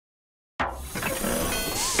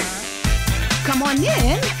on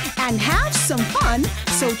in and have some fun.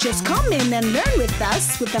 So just come in and learn with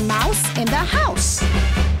us with the mouse in the house.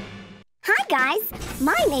 Hi guys,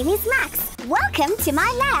 my name is Max. Welcome to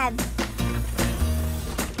my lab.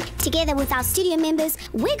 Together with our studio members,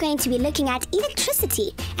 we're going to be looking at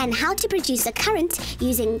electricity and how to produce a current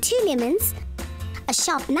using 2 lemons, a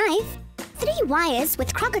sharp knife, 3 wires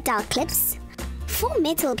with crocodile clips, 4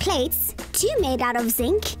 metal plates, 2 made out of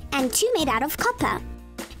zinc and 2 made out of copper,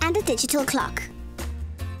 and a digital clock.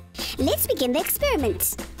 Let's begin the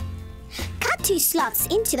experiment. Cut 2 slots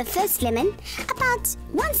into the first lemon, about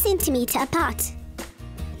 1 centimeter apart.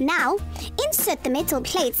 Now, insert the metal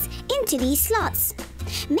plates into these slots.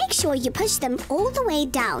 Make sure you push them all the way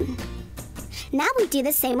down. Now we do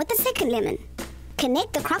the same with the second lemon.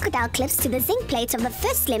 Connect the crocodile clips to the zinc plates of the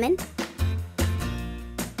first lemon,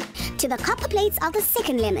 to the copper plates of the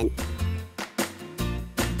second lemon.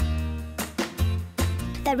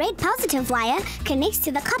 The red positive wire connects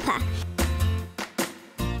to the copper,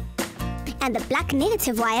 and the black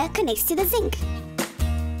negative wire connects to the zinc.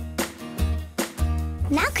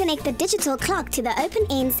 Now connect the digital clock to the open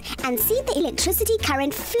ends and see the electricity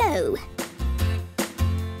current flow.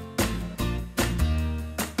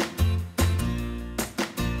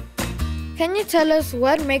 Can you tell us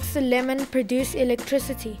what makes the lemon produce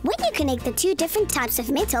electricity? When you connect the 2 different types of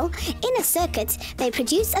metal in a circuit, they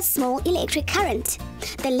produce a small electric current.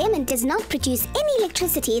 The lemon does not produce any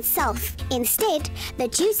electricity itself. Instead, the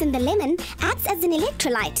juice in the lemon acts as an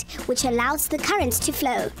electrolyte, which allows the current to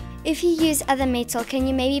flow. If you use other metal, can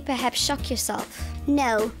you maybe perhaps shock yourself?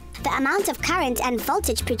 No, the amount of current and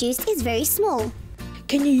voltage produced is very small.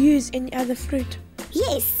 Can you use any other fruit?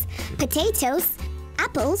 Yes, potatoes,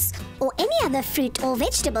 apples, or any other fruit or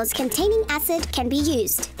vegetables containing acid can be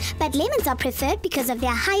used. But lemons are preferred because of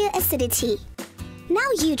their higher acidity. Now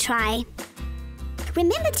you try.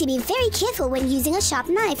 Remember to be very careful when using a sharp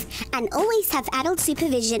knife and always have adult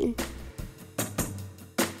supervision.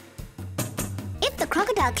 If the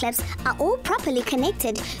crocodile clips are all properly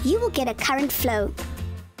connected, you will get a current flow.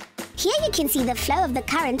 Here you can see the flow of the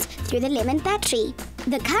current through the lemon battery.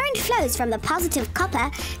 The current flows from the positive copper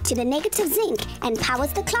to the negative zinc and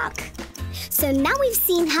powers the clock. So now we've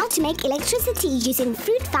seen how to make electricity using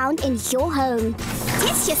fruit found in your home.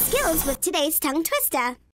 Test your skills with today's tongue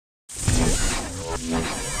twister.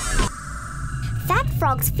 Fat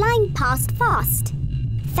frogs flying past fast.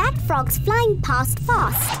 Fat frogs flying past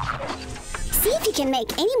fast. See if you can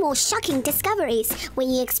make any more shocking discoveries when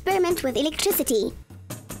you experiment with electricity.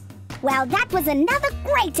 Well, that was another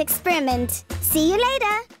great experiment. See you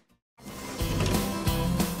later.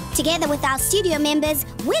 Together with our studio members,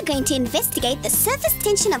 we're going to investigate the surface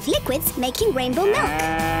tension of liquids making rainbow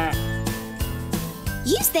milk.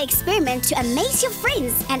 Use the experiment to amaze your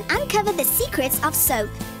friends and uncover the secrets of soap.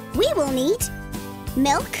 We will need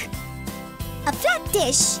milk, a flat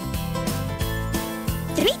dish,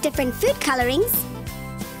 3 different food colorings,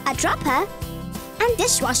 a dropper, and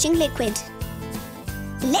dishwashing liquid.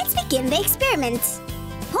 Let's begin the experiment.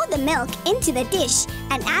 Pour the milk into the dish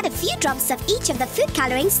and add a few drops of each of the food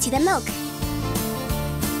colorings to the milk.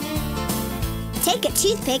 Take a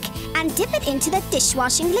toothpick and dip it into the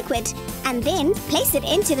dishwashing liquid and then place it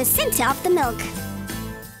into the center of the milk.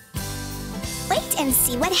 Wait and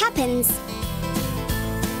see what happens.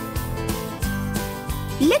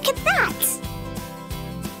 Look at that!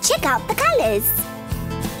 Check out the colors.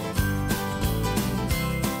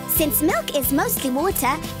 Since milk is mostly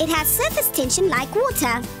water, it has surface tension like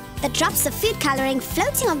water. The drops of food coloring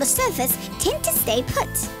floating on the surface tend to stay put.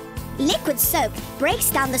 Liquid soap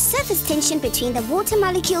breaks down the surface tension between the water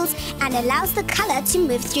molecules and allows the color to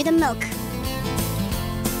move through the milk.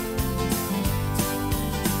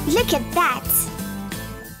 Look at that!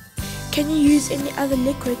 Can you use any other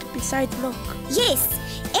liquid besides milk? Yes,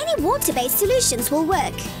 any water-based solutions will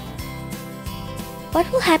work.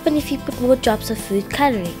 What will happen if you put more drops of food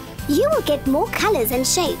coloring? You will get more colors and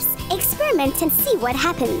shapes. Experiment and see what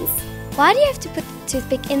happens. Why do you have to put the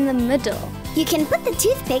toothpick in the middle? You can put the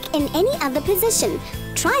toothpick in any other position.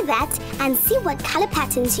 Try that and see what color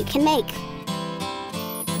patterns you can make.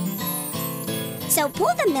 So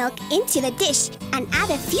pour the milk into the dish and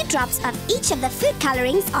add a few drops of each of the food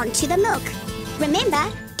colorings onto the milk.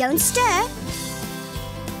 Remember, don't stir.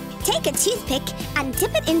 Take a toothpick and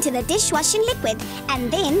dip it into the dishwashing liquid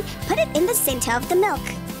and then put it in the center of the milk.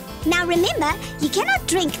 Now remember, you cannot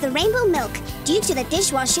drink the rainbow milk due to the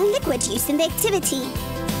dishwashing liquid used in the activity.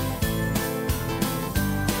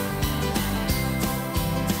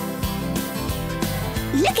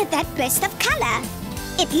 Look at that burst of color.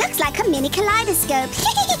 It looks like a mini kaleidoscope.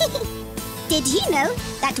 Did you know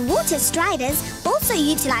that water striders also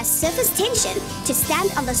utilize surface tension to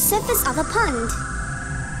stand on the surface of a pond?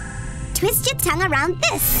 Twist your tongue around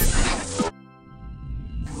this.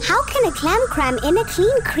 How can a clam cram in a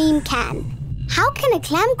clean cream can? How can a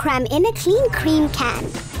clam cram in a clean cream can?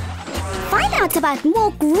 Find out about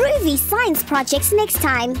more groovy science projects next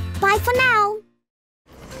time. Bye for now.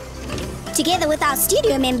 Together with our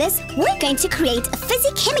studio members, we're going to create a fizzy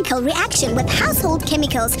chemical reaction with household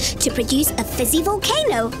chemicals to produce a fizzy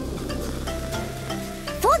volcano.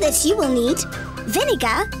 For this, you will need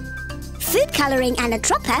vinegar, food coloring and a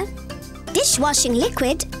dropper, dishwashing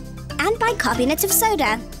liquid, and bicarbonate of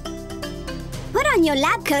soda. Put on your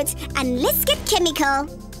lab coat and let's get chemical.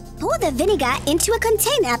 Pour the vinegar into a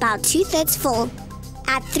container about 2/3 full.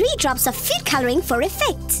 Add 3 drops of food coloring for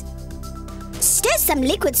effect. Stir some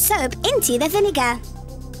liquid soap into the vinegar.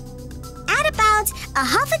 Add about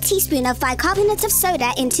 1/2 teaspoon of bicarbonate of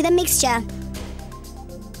soda into the mixture.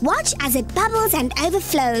 Watch as it bubbles and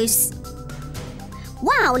overflows.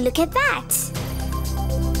 Wow, look at that!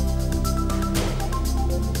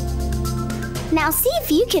 Now see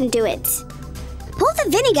if you can do it. Pour the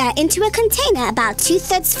vinegar into a container about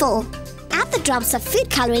 2/3 full. Add the drops of food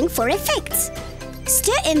coloring for effect.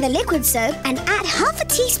 Stir in the liquid soap and add 1/2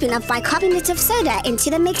 teaspoon of bicarbonate of soda into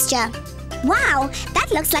the mixture. Wow,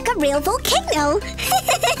 that looks like a real volcano!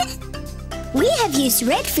 We have used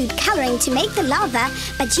red food coloring to make the lava,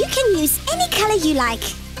 but you can use any color you like.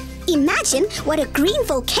 Imagine what a green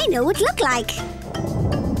volcano would look like.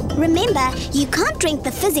 Remember, you can't drink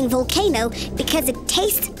the fizzing volcano because it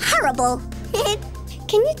tastes horrible.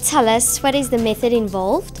 Can you tell us what is the method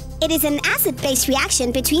involved? It is an acid-base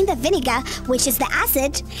reaction between the vinegar, which is the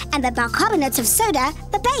acid, and the bicarbonate of soda,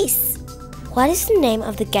 the base. What is the name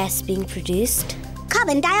of the gas being produced?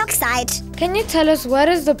 Carbon dioxide. Can you tell us what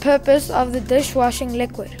is the purpose of the dishwashing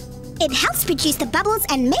liquid? It helps produce the bubbles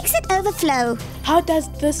and makes it overflow. How does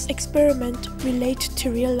this experiment relate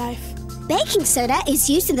to real life? Baking soda is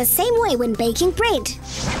used in the same way when baking bread.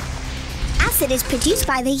 Acid is produced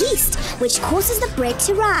by the yeast, which causes the bread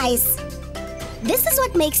to rise. This is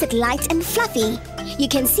what makes it light and fluffy. You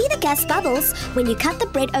can see the gas bubbles when you cut the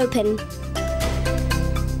bread open.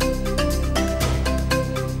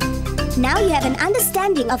 Now you have an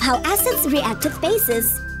understanding of how acids react with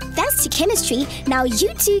bases. Thanks to chemistry, now you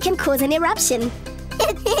too can cause an eruption.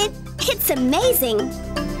 It's amazing!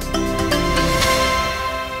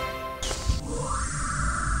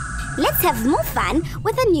 Let's have more fun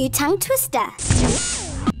with a new tongue twister.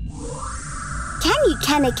 Can you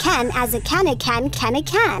can a can as a can a can can a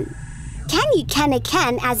can? Can you can a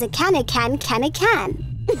can as a can a can can a can?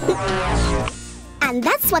 And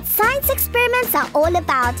that's what science experiments are all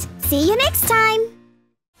about. See you next time!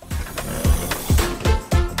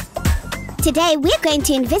 Today we're going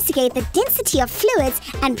to investigate the density of fluids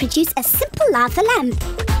and produce a simple lava lamp.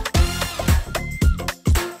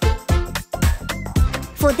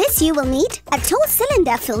 For this you will need a tall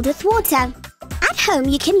cylinder filled with water. At home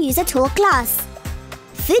you can use a tall glass,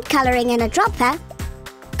 food coloring and a dropper,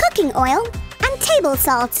 cooking oil and table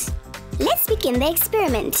salt. Let's begin the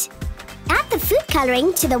experiment. Add the food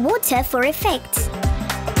coloring to the water for effect.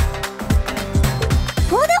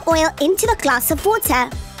 Pour the oil into the glass of water.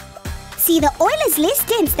 See, the oil is less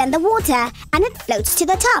dense than the water and it floats to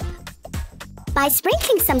the top. By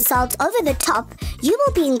sprinkling some salt over the top, you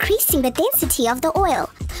will be increasing the density of the oil,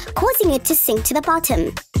 causing it to sink to the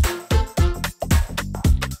bottom.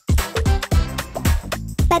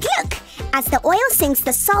 But look, as the oil sinks,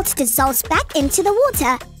 the salt dissolves back into the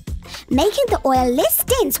water, making the oil less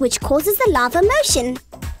dense, which causes the lava motion.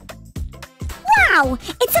 Wow!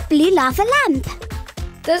 It's a blue lava lamp!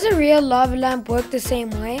 Does a real lava lamp work the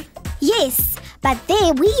same way? Yes, but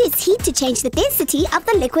there we use heat to change the density of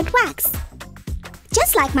the liquid wax.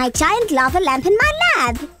 Just like my giant lava lamp in my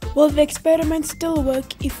lab. Will the experiment still work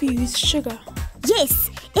if we use sugar? Yes,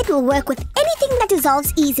 it will work with anything that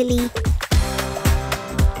dissolves easily.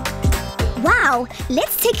 Wow,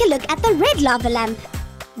 let's take a look at the red lava lamp.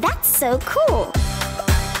 That's so cool.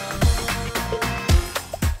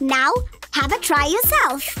 Now, have a try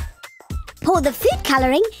yourself. Pour the food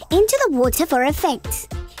coloring into the water for effect.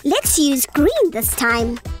 Let's use green this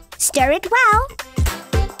time. Stir it well.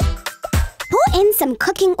 Pour in some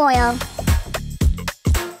cooking oil.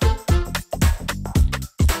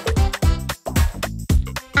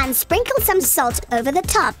 And sprinkle some salt over the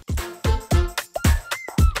top.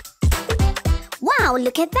 Wow,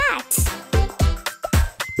 look at that!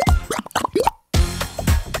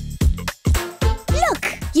 Look,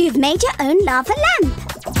 you've made your own lava lamp.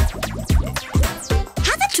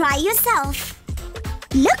 Have a try yourself.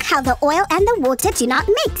 Look how the oil and the water do not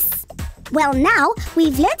mix. Well, now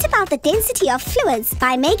we've learnt about the density of fluids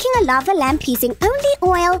by making a lava lamp using only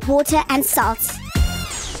oil, water and salt.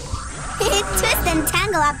 Twist and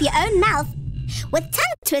tangle up your own mouth with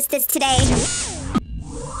tongue twisters today.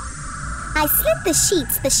 I slit the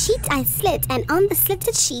sheet I slit, and on the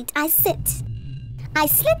slitted sheet I sit. I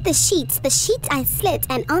slit the sheet I slit,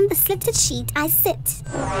 and on the slitted sheet I sit.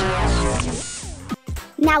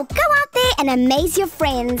 Now go out there and amaze your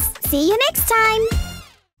friends. See you next time.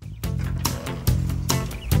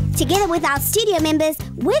 Together with our studio members,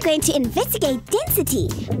 we're going to investigate density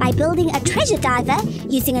by building a treasure diver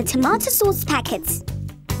using a tomato sauce packet.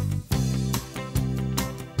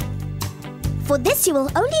 For this, you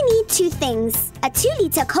will only need two things: a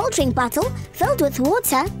 2-liter cold drink bottle filled with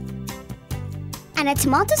water and a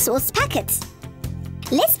tomato sauce packet.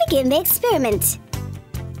 Let's begin the experiment.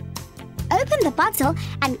 Open the bottle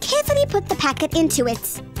and carefully put the packet into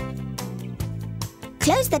it.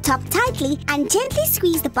 Close the top tightly and gently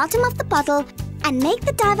squeeze the bottom of the bottle and make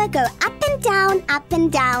the diver go up and down, up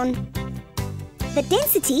and down. The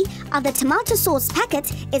density of the tomato sauce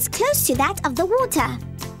packet is close to that of the water.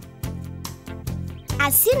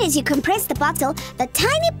 As soon as you compress the bottle, the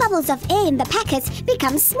tiny bubbles of air in the packet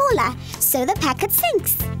become smaller, so the packet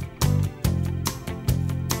sinks.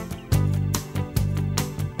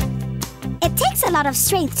 It takes a lot of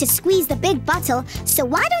strength to squeeze the big bottle, so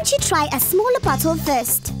why don't you try a smaller bottle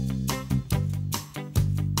first?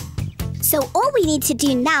 So all we need to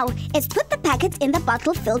do now is put the packet in the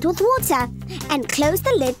bottle filled with water and close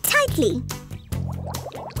the lid tightly.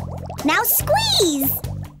 Now squeeze!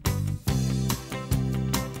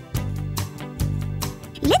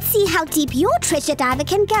 Let's see how deep your treasure diver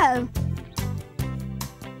can go.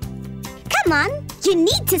 Come on, you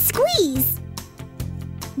need to squeeze.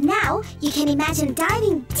 Now you can imagine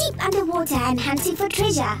diving deep underwater and hunting for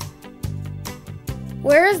treasure.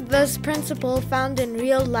 Where is this principle found in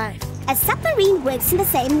real life? A submarine works in the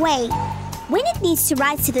same way. When it needs to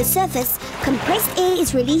rise to the surface, compressed air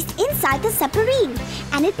is released inside the submarine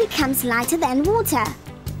and it becomes lighter than water.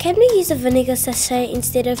 Can we use a vinegar sachet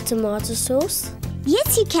instead of tomato sauce?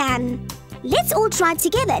 Yes, you can. Let's all try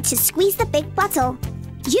together to squeeze the big bottle.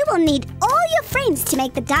 You will need all your friends to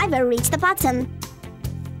make the diver reach the bottom.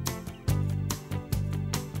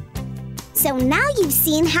 So now you've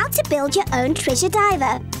seen how to build your own treasure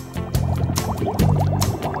diver.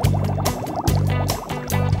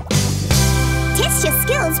 Test your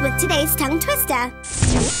skills with today's tongue twister.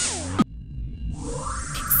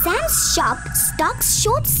 Sam's shop stocks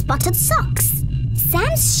short spotted socks.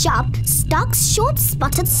 Sam's shop stocks short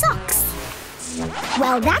spotted socks.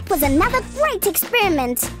 Well, that was another great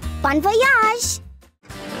experiment. Bon voyage!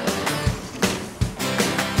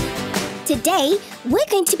 Today, we're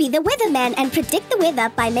going to be the weatherman and predict the weather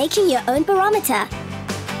by making your own barometer.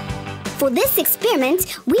 For this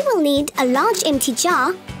experiment, we will need a large empty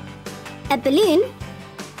jar, a balloon,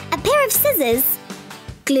 a pair of scissors,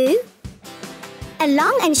 glue, a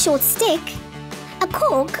long and short stick, a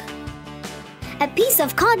cork, a piece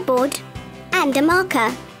of cardboard, and a marker.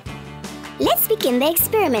 Let's begin the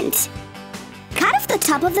experiment. Cut off the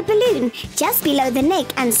top of the balloon just below the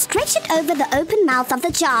neck and stretch it over the open mouth of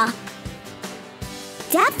the jar.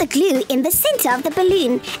 Dab the glue in the center of the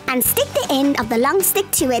balloon and stick the end of the long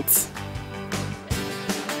stick to it.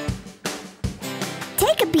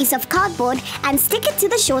 Take a piece of cardboard and stick it to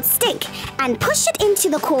the short stick and push it into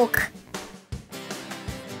the cork.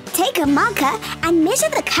 Take a marker and measure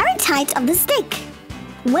the current height of the stick.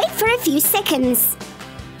 Wait for a few seconds.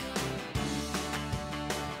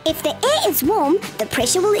 If the air is warm, the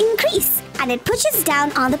pressure will increase and it pushes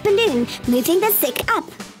down on the balloon, moving the stick up.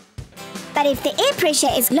 But if the air pressure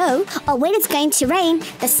is low or when it's going to rain,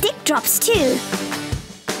 the stick drops too.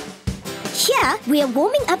 Here, we are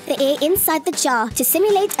warming up the air inside the jar to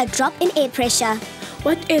simulate a drop in air pressure.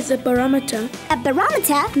 What is a barometer? A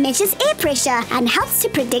barometer measures air pressure and helps to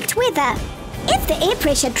predict weather. If the air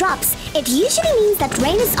pressure drops, it usually means that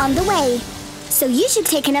rain is on the way. So you should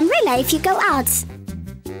take an umbrella if you go out.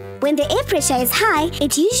 When the air pressure is high,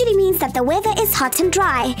 it usually means that the weather is hot and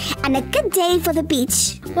dry and a good day for the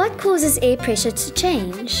beach. What causes air pressure to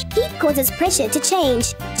change? Heat causes pressure to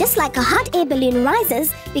change. Just like a hot air balloon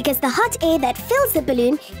rises because the hot air that fills the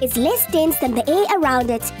balloon is less dense than the air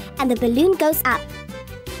around it and the balloon goes up.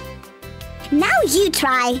 Now you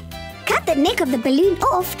try. Cut the neck of the balloon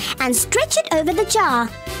off and stretch it over the jar.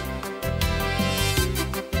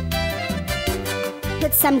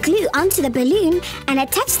 Put some glue onto the balloon and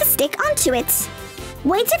attach the stick onto it.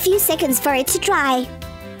 Wait a few seconds for it to dry.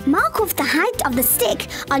 Mark off the height of the stick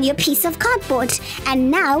on your piece of cardboard, and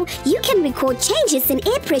now you can record changes in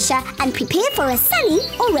air pressure and prepare for a sunny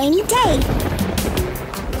or rainy day.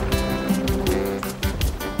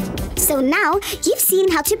 So now you've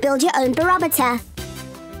seen how to build your own barometer.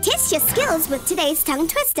 Test your skills with today's tongue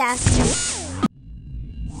twister.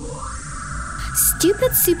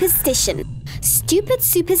 Stupid superstition. Stupid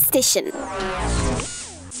superstition.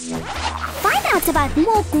 Find out about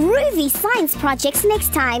more groovy science projects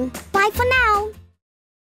next time. Bye for now.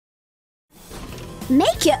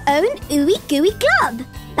 Make your own ooey gooey glob.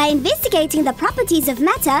 By investigating the properties of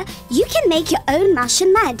matter, you can make your own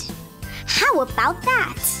Martian mud. How about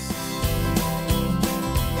that?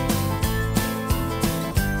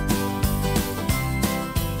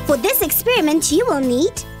 For this experiment, you will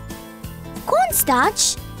need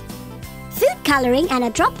cornstarch, food coloring and a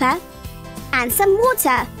dropper, and some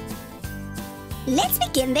water. Let's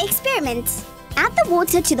begin the experiment. Add the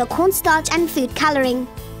water to the cornstarch and food coloring.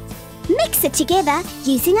 Mix it together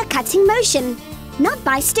using a cutting motion, not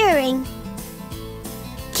by stirring.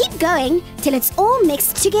 Keep going till it's all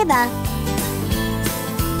mixed together.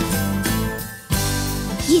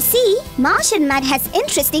 You see, Martian mud has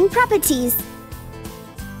interesting properties.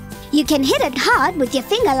 You can hit it hard with your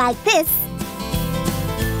finger like this.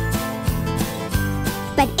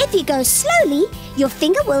 But if you go slowly, your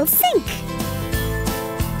finger will sink.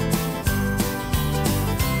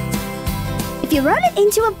 If you roll it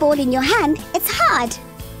into a ball in your hand, it's hard.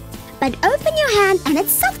 But open your hand and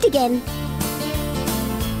it's soft again.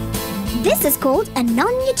 This is called a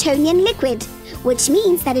non-Newtonian liquid, which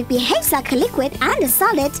means that it behaves like a liquid and a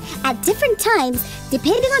solid at different times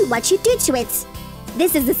depending on what you do to it.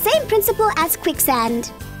 This is the same principle as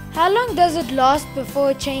quicksand. How long does it last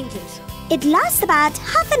before it changes? It lasts about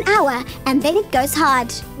half an hour and then it goes hard.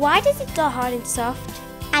 Why does it go hard and soft?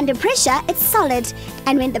 Under pressure, it's solid,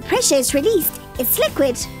 and when the pressure is released, it's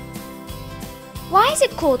liquid. Why is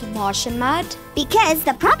it called Martian mud? Because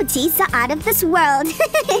the properties are out of this world.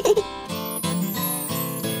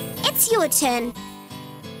 It's your turn.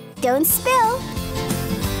 Don't spill.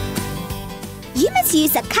 You must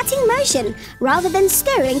use a cutting motion rather than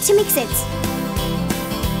stirring to mix it.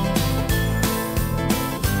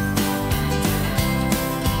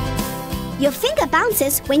 Your finger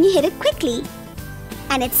bounces when you hit it quickly,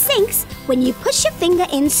 and it sinks when you push your finger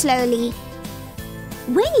in slowly.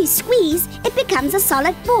 When you squeeze, it becomes a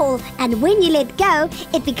solid ball, and when you let go,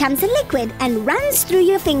 it becomes a liquid and runs through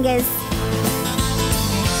your fingers.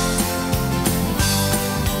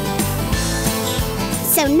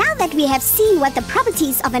 So now that we have seen what the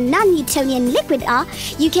properties of a non-Newtonian liquid are,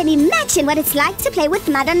 you can imagine what it's like to play with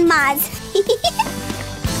mud on Mars.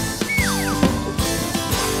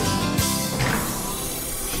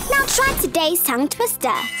 Now try today's tongue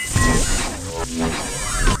twister.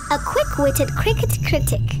 A quick-witted cricket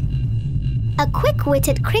critic. A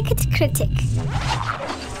quick-witted cricket critic.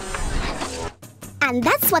 And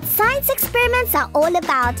that's what science experiments are all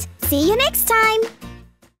about. See you next time.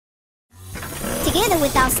 Together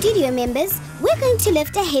with our studio members, we're going to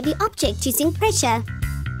lift a heavy object using pressure.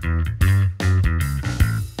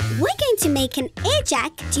 We're going to make an air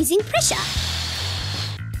jack using pressure.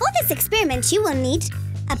 For this experiment, you will need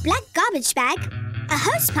a black garbage bag, a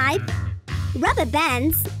hose pipe, rubber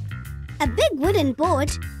bands, a big wooden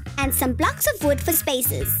board, and some blocks of wood for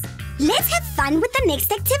spaces. Let's have fun with the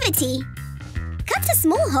next activity. Cut a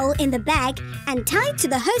small hole in the bag and tie it to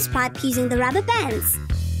the hose pipe using the rubber bands.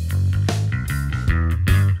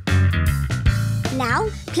 Now,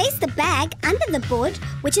 place the bag under the board,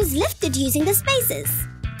 which is lifted using the spaces.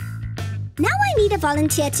 Now I need a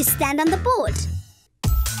volunteer to stand on the board.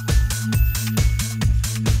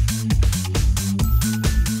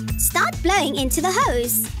 Start blowing into the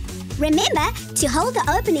hose. Remember to hold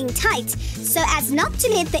the opening tight so as not to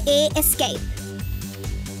let the air escape.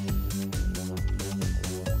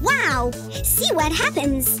 Wow! See what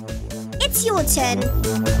happens. It's your turn.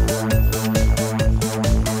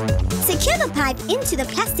 Secure the pipe into the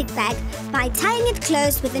plastic bag by tying it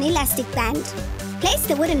closed with an elastic band. Place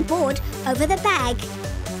the wooden board over the bag.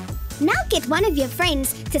 Now get one of your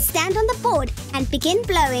friends to stand on the board and begin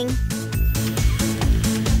blowing.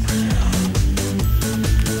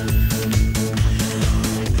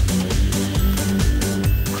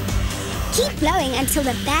 Keep blowing until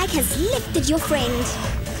the bag has lifted your friend.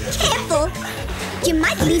 Careful! You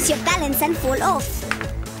might lose your balance and fall off.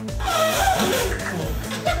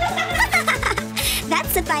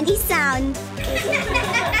 That's a funny sound.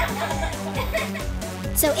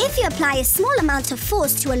 So if you apply a small amount of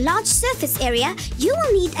force to a large surface area, you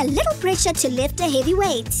will need a little pressure to lift a heavy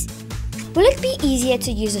weight. Will it be easier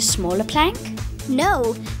to use a smaller plank?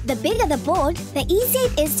 No, the bigger the board, the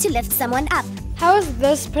easier it is to lift someone up. How is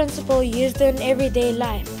this principle used in everyday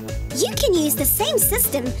life? You can use the same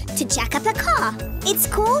system to jack up a car. It's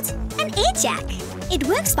called an air jack. It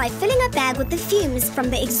works by filling a bag with the fumes from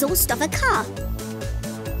the exhaust of a car.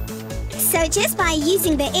 So just by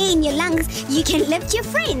using the air in your lungs, you can lift your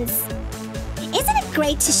friends. Isn't it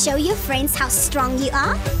great to show your friends how strong you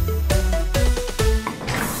are?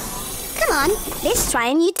 Come on, let's try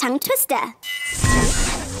a new tongue twister.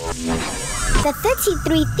 The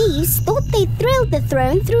 33 thieves thought they thrilled the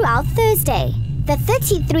throne throughout Thursday. The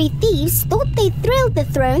 33 thieves thought they thrilled the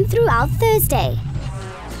throne throughout Thursday.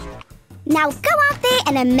 Now go out there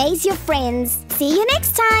and amaze your friends. See you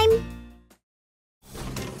next time.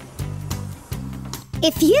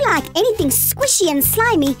 If you like anything squishy and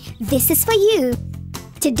slimy, this is for you.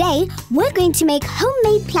 Today, we're going to make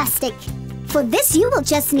homemade plastic. For this, you will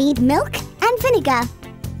just need milk and vinegar.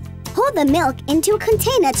 Pour the milk into a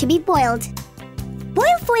container to be boiled.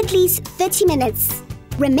 Boil for at least 30 minutes.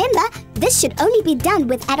 Remember, this should only be done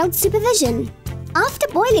with adult supervision. After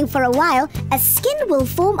boiling for a while, a skin will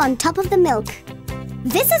form on top of the milk.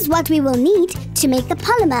 This is what we will need to make the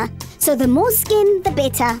polymer, so the more skin, the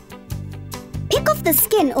better. Pick off the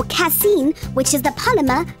skin or casein, which is the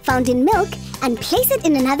polymer found in milk, and place it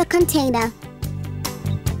in another container.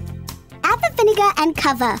 Add the vinegar and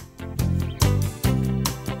cover.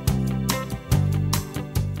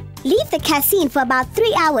 Leave the casein for about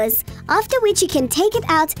 3 hours, after which you can take it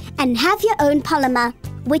out and have your own polymer,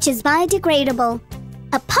 which is biodegradable.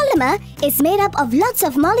 A polymer is made up of lots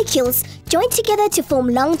of molecules joined together to form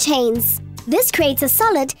long chains. This creates a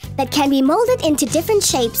solid that can be molded into different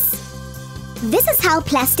shapes. This is how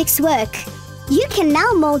plastics work. You can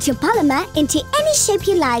now mold your polymer into any shape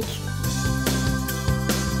you like.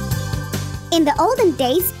 In the olden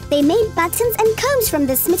days, they made buttons and combs from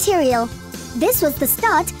this material. This was the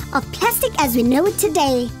start of plastic as we know it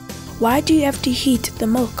today. Why do you have to heat the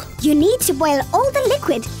milk? You need to boil all the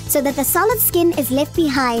liquid so that the solid skin is left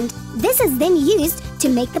behind. This is then used to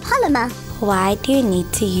make the polymer. Why do you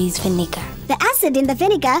need to use vinegar? The acid in the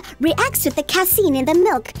vinegar reacts with the casein in the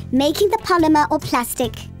milk, making the polymer or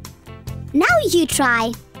plastic. Now you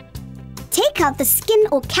try. Take out the skin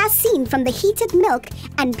or casein from the heated milk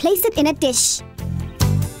and place it in a dish.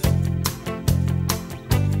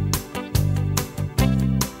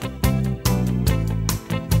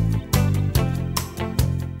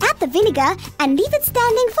 Add the vinegar and leave it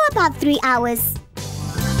standing for about 3 hours.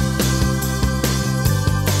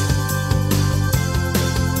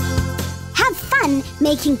 Have fun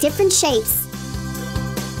making different shapes.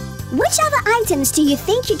 Which other items do you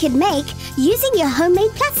think you could make using your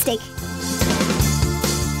homemade plastic?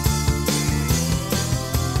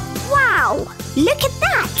 Wow! Look at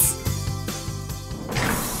that!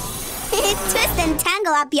 Twist and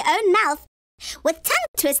tangle up your own mouth with tongue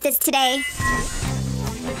twisters today.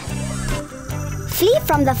 Flee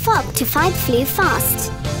from the fog to fight flu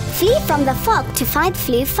fast. Flee from the fog to fight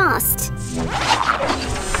flu fast.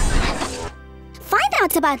 Find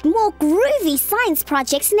out about more groovy science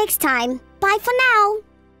projects next time. Bye for now.